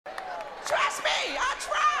Trust me, I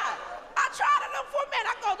tried. I tried to look for men.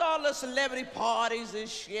 I go to all the celebrity parties and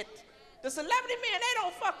shit. The celebrity men, they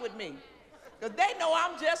don't fuck with me. Because they know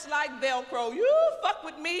I'm just like Velcro. You fuck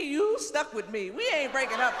with me, you stuck with me. We ain't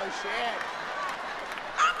breaking up for shit.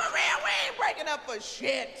 I'm for real, we ain't breaking up for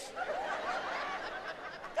shit.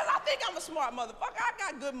 Because I think I'm a smart motherfucker. I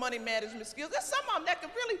got good money management skills. There's some of them that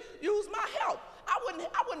could really use my help. I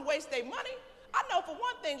wouldn't waste their money. I know for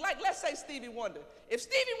one thing, like let's say Stevie Wonder. If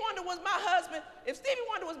Stevie Wonder was my husband, if Stevie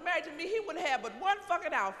Wonder was married to me, he wouldn't have but one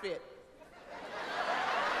fucking outfit.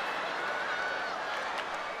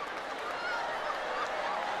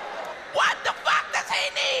 What the fuck does he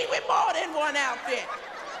need with more than one outfit?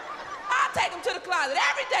 I'll take him to the closet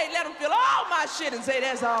every day, let him feel all my shit and say,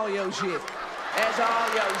 that's all your shit. That's all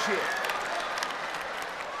your shit.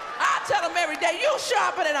 I tell him every day, you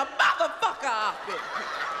sharper than a motherfucker outfit.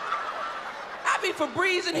 I be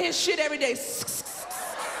Febrezing his shit every day.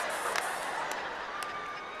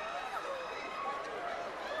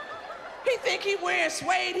 He think he wearing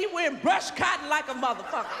suede, he wearing brush cotton like a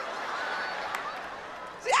motherfucker.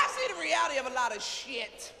 See, I see the reality of a lot of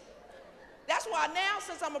shit. That's why now,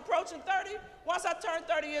 since I'm approaching 30, once I turn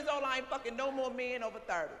 30 years old, I ain't fucking no more men over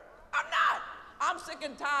 30. I'm not. I'm sick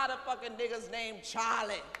and tired of fucking niggas named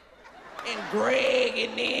Charlie and Greg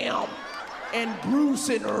and them and Bruce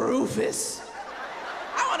and Rufus.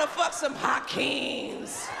 I wanna fuck some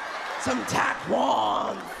Hakeems, some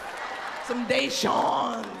Taquan, some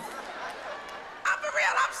Deshaun. I'm for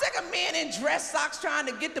real, I'm sick of men in dress socks trying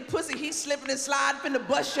to get the pussy, he slipping and sliding, finna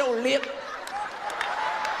bust your lip.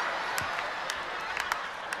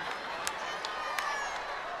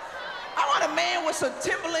 I want a man with some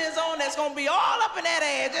Timberlands on that's gonna be all up in that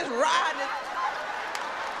ass, just riding it.